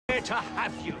to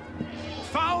have you.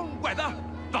 Foul weather?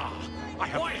 Bah! I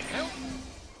have... What hell?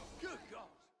 Good God.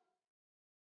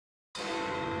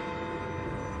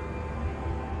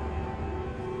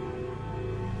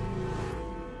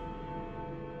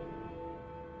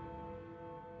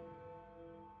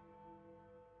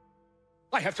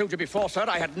 I have told you before, sir,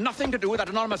 I had nothing to do with that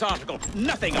anonymous article.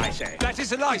 Nothing, I say. That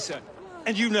is a lie, sir.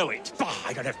 And you know it. Bah,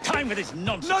 I don't have time for this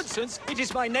nonsense. Nonsense? It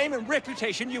is my name and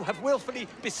reputation you have willfully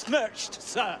besmirched,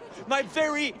 sir. My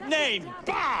very name.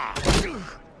 Bah!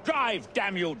 Drive,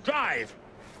 damn you, drive!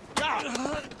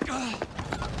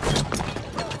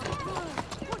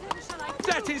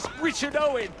 That is Richard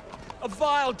Owen, a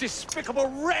vile, despicable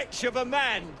wretch of a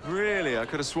man. Really? I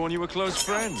could have sworn you were close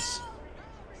friends.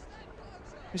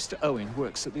 Mr. Owen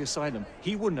works at the asylum.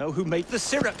 He will know who made the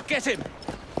syrup. Get him!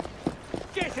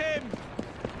 Get him!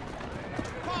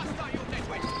 Faster, you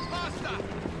nitwit! Faster!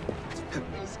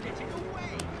 He's getting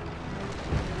away!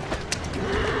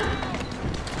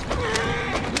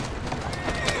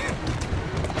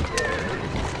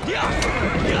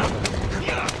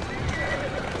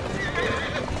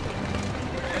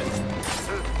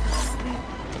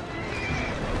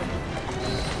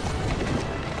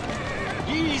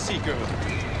 Easy, girl.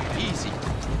 Easy.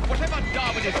 Whatever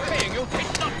Darwin is paying you,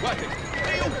 it's not worth it.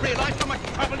 Do you realize how much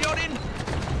trouble you're in?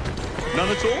 None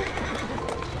at all?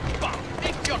 Bah!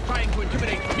 If you're trying to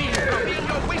intimidate me,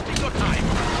 you're wasting your time.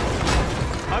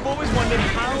 I've always wondered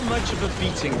how much of a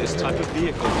beating this type of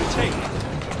vehicle will take.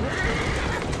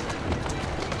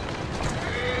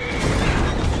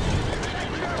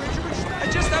 I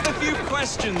just have a few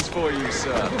questions for you,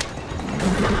 sir.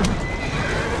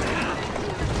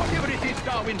 Whatever it is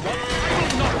Darwin wants, I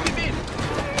will knock him in.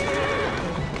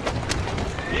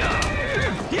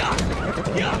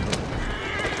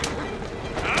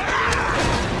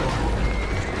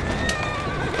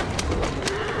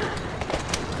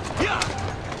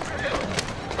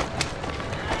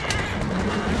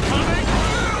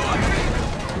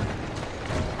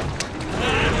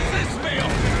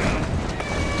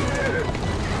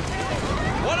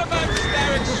 What about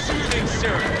Starrick's soothing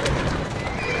syrup?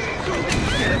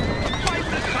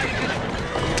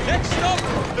 Next stop,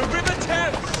 the River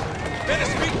Thames. Better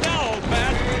speak now, old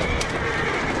man.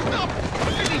 Stop!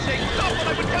 For pity's sake, stop, or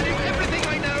I will tell you everything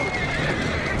I know!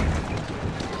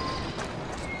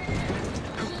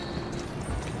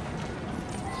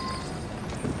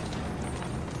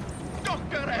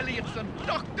 Dr. Elliotson!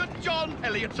 Dr. John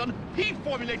Elliotson! He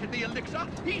formulated the elixir!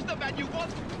 He's the man you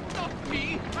want! Not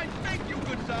me! I beg you,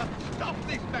 good sir! Stop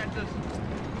this madness!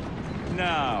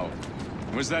 Now,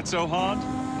 was that so hard?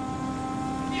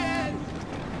 Yes!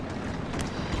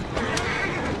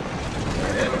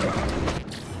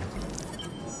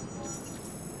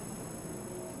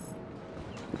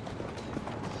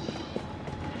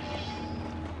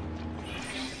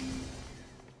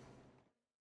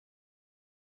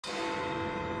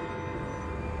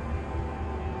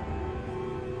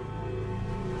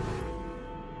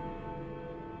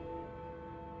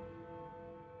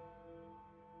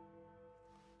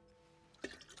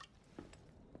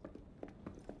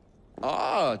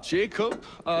 Ah, Jacob.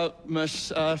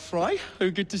 Miss Frye, how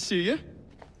good to see you.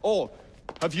 Oh,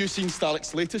 have you seen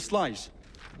Starrick's latest lies?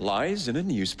 Lies in a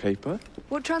newspaper?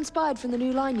 What transpired from the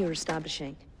new line you're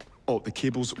establishing? Oh, the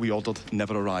cables we ordered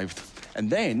never arrived. And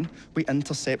then we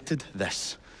intercepted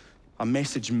this. A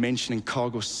message mentioning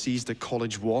cargo seized at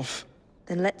College Wharf.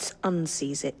 Then let's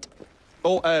unseize it.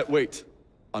 Oh, wait.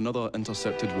 Another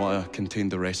intercepted wire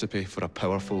contained the recipe for a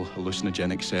powerful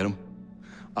hallucinogenic serum.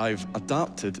 I've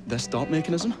adapted this dart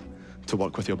mechanism to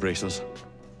work with your bracers.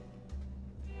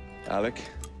 Alec,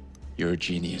 you're a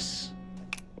genius.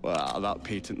 Well, that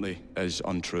patently is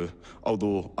untrue.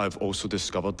 Although I've also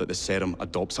discovered that the serum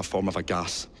adopts a form of a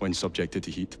gas when subjected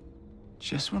to heat.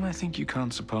 Just when I think you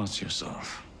can't surpass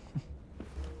yourself.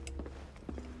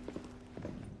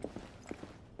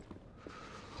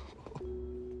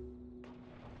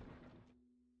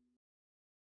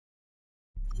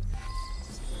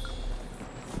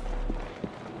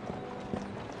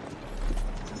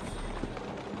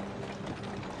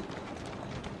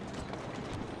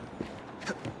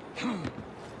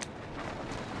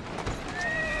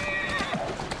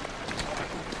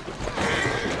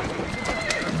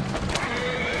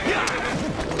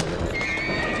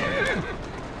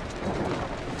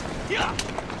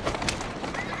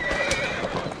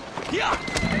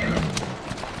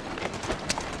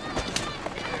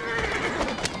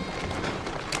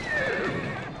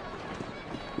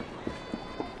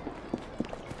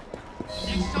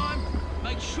 Next time,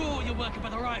 make sure you're working for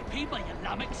the right people, you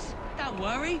lummox. Don't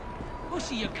worry. We'll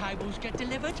see your cables get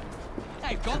delivered.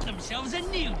 They've got themselves a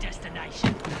new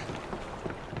destination.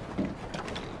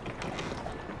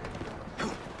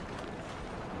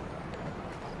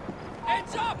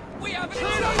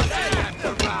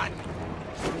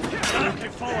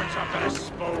 Florence up to a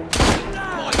spoon.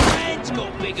 My man's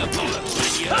got bigger bollocks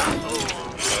than you.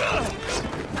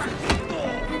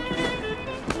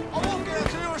 I won't get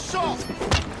into your shop!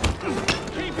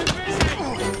 Keep him busy.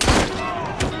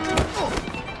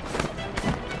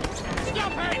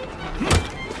 Stop it!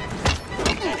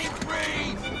 Let him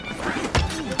breathe!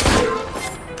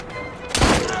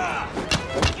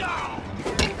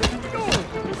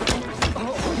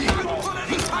 Pull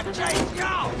any punches!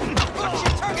 Punch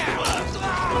your tongue out!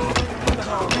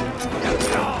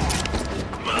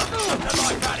 The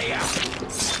life out of here!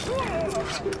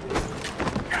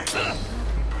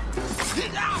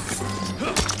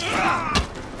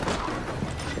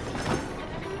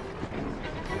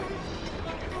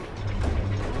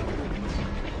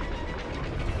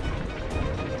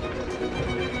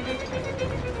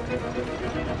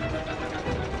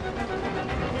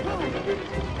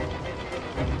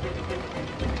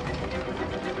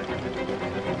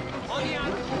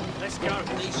 Let's go.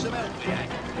 Need some help with that.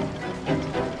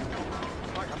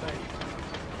 Like a me.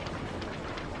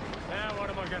 Now what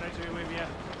am I gonna do with you?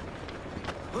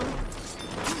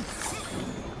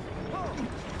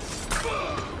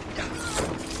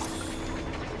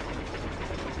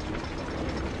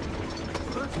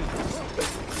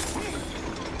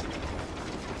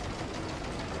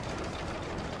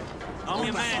 I'm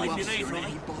your man if you need me.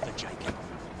 Bother, Jacob.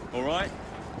 All right?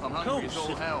 I'm hungry as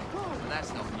all hell, and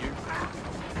that's not new.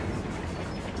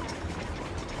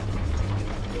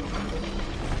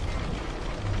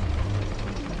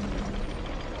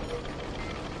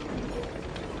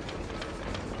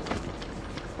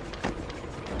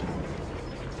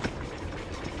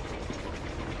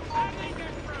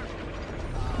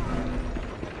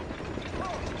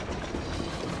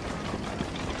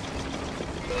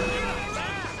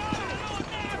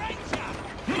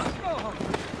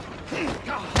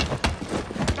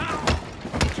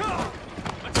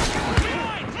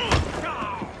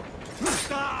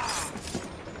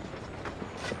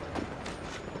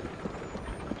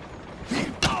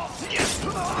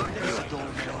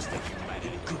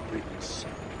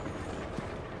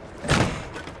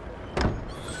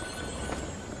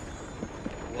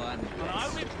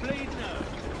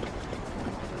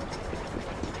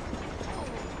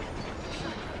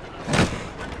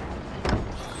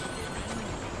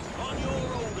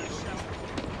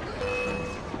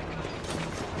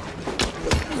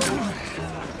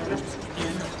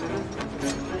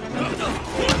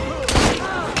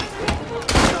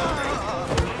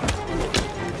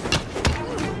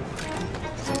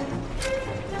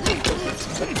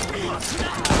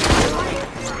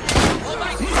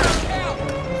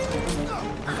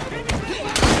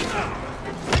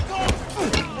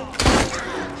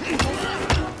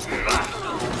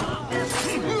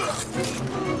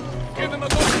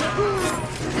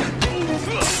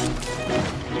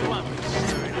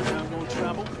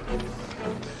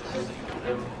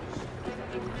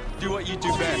 Do what you do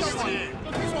best.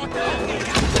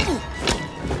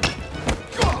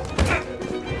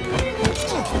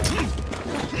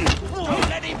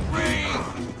 Let him breathe!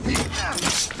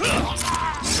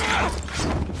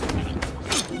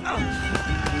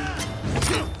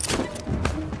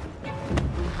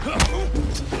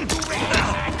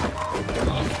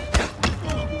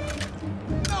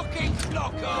 Knock his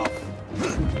block off!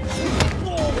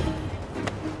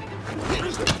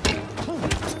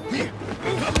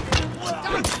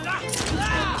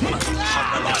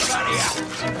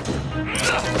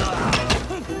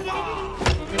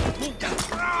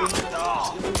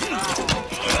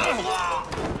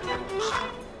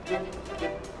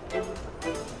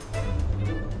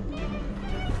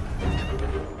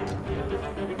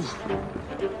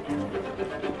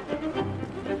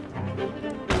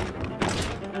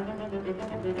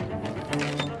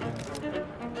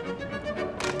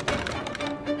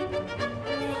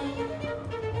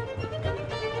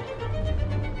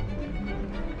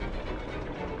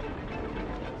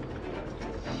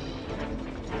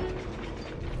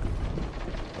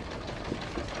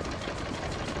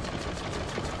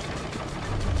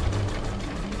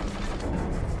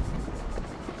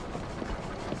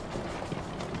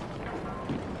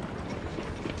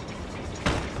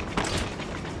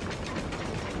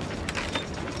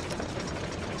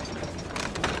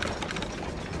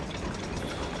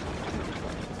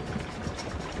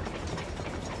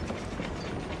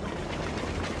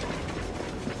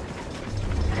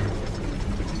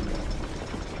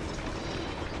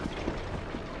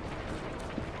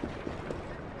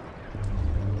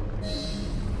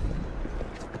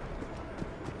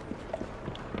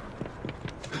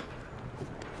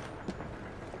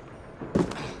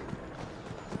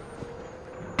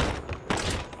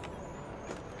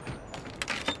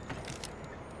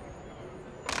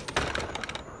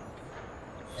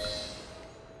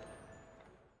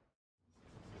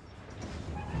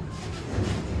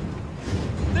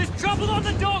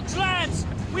 docks, lads!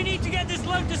 We need to get this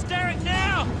load to Starrick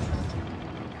now!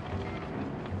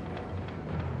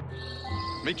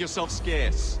 Make yourself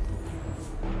scarce.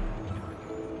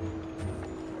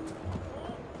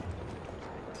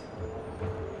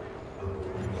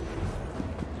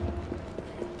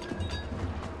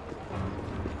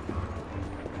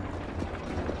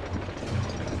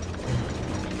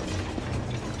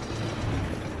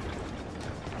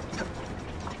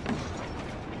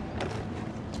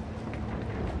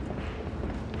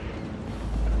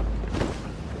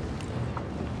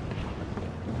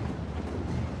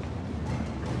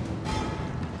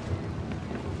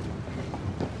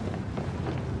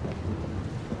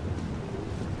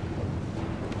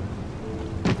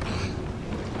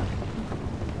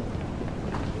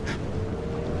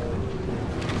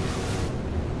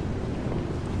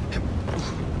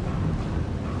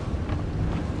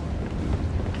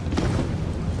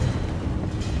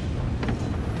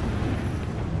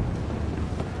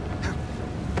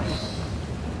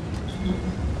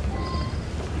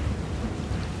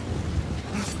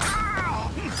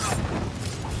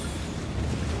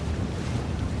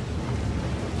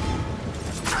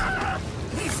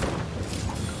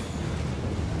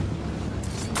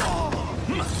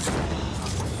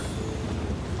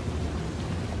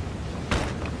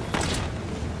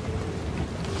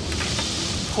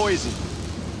 Poison.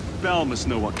 Bell must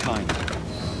know what kind.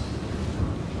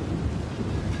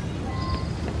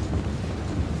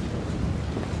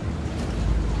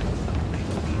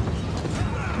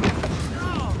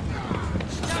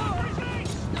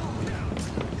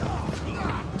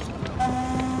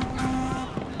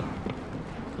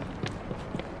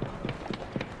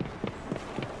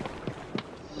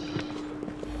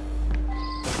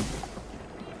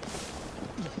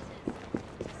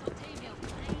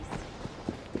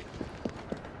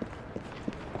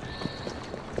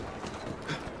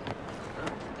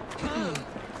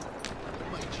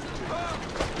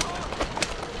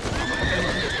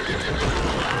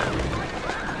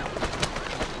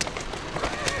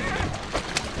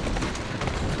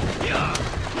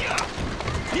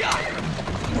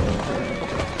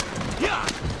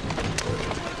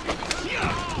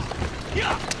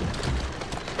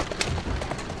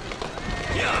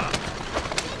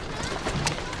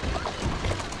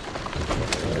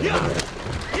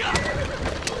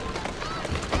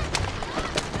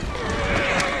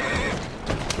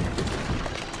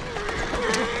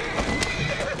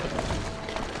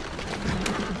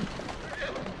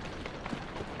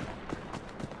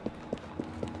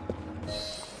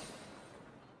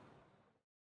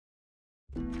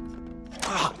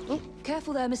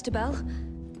 Careful there, Mr. Bell.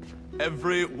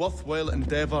 Every worthwhile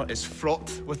endeavour is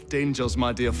fraught with dangers,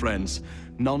 my dear friends.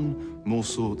 None more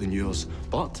so than yours.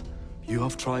 But you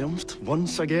have triumphed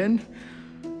once again.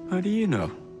 How do you know?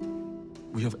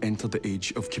 We have entered the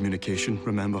age of communication,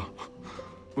 remember?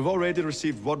 We've already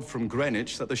received word from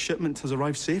Greenwich that the shipment has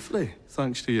arrived safely,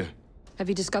 thanks to you. Have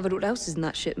you discovered what else is in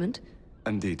that shipment?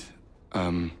 Indeed.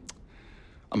 I'm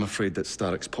afraid that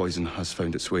Starrick's poison has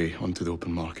found its way onto the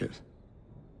open market.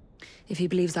 If he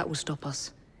believes that will stop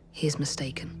us, he is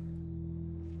mistaken.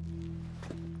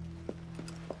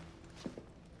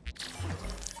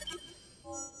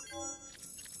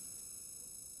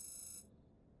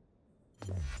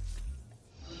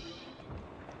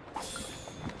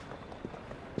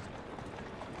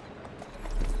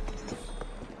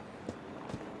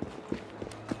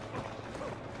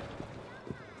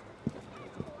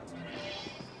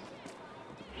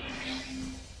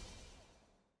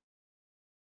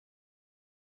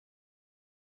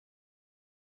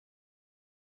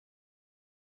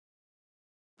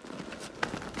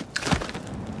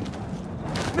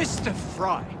 Mr.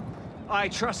 Frye, I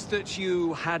trust that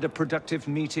you had a productive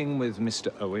meeting with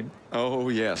Mr. Owen? Oh,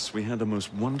 yes. We had a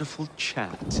most wonderful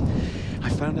chat. I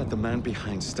found out the man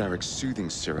behind Starrick's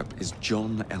soothing syrup is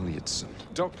John Elliotson.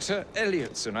 Dr.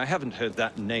 Elliotson, I haven't heard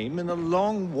that name in a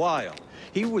long while.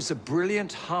 He was a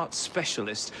brilliant heart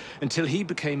specialist until he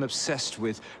became obsessed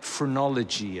with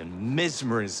phrenology and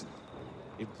mesmerism.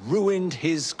 It ruined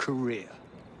his career.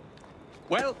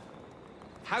 Well,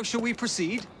 how shall we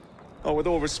proceed? Oh, with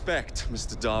all respect,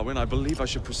 Mr. Darwin, I believe I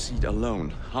should proceed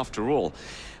alone. After all,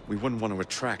 we wouldn't want to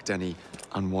attract any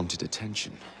unwanted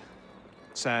attention.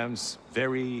 Sounds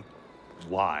very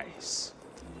wise.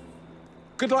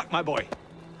 Good luck, my boy.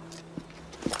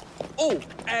 Oh,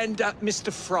 and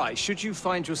Mr. Frye, should you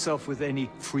find yourself with any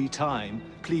free time,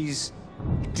 please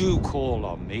do call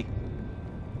on me.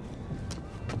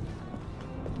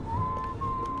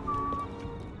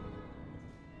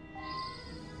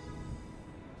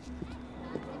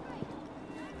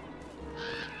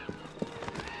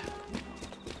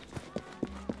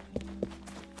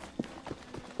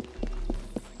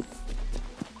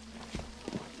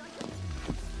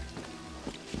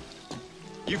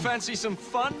 You fancy some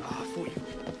fun? I thought you...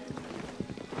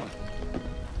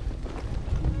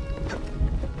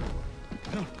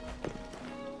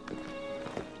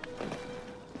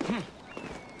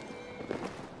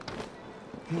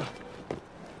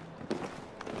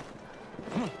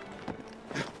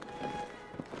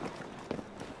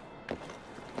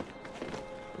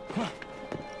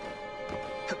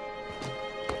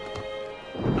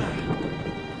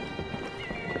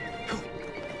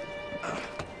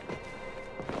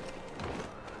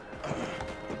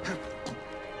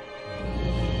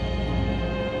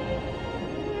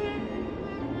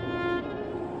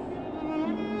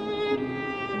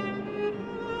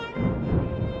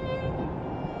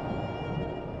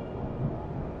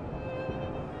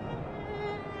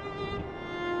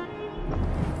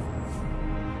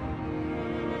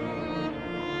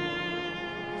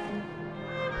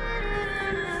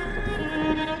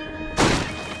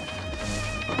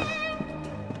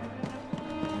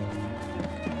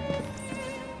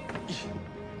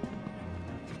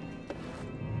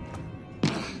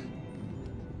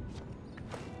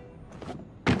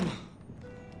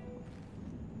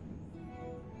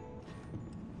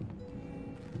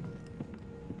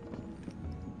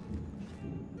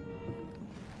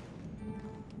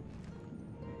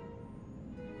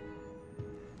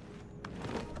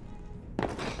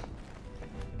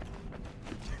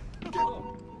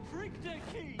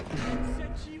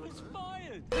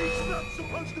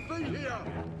 Supposed to be here!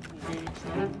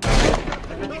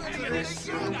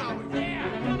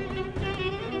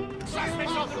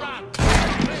 Suspects on the run!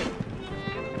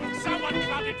 Someone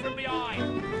coming from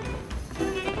behind!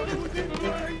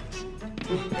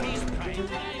 He's praying.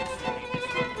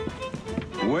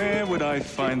 Where would I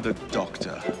find the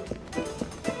doctor?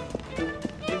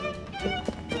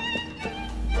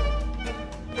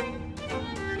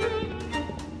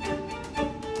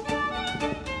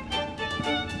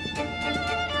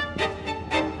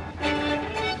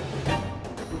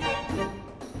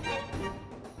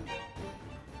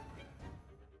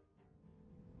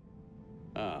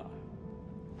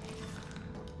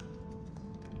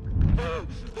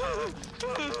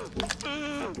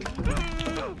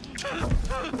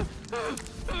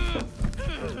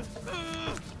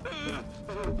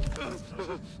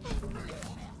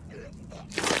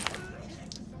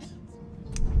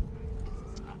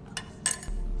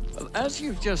 As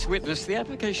you've just witnessed, the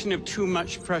application of too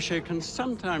much pressure can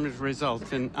sometimes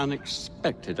result in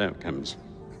unexpected outcomes.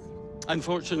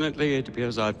 Unfortunately, it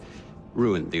appears I've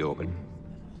ruined the organ.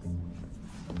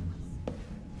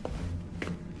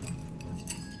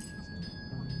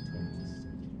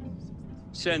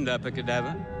 Send up a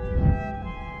cadaver.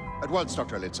 At once,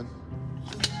 Dr. Elliotson.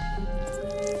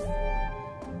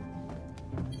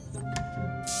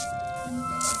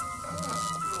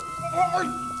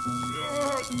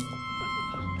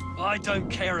 I don't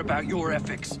care about your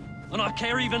ethics, and I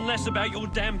care even less about your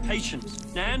damn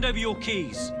patience. Now hand over your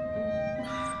keys.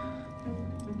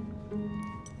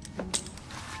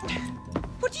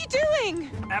 What are you doing?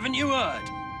 Haven't you heard?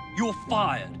 You're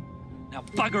fired. Now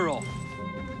bugger off.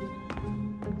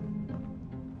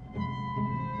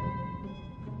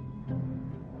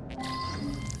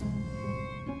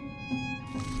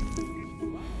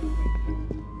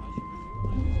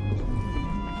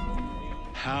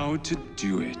 How to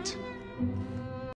do it.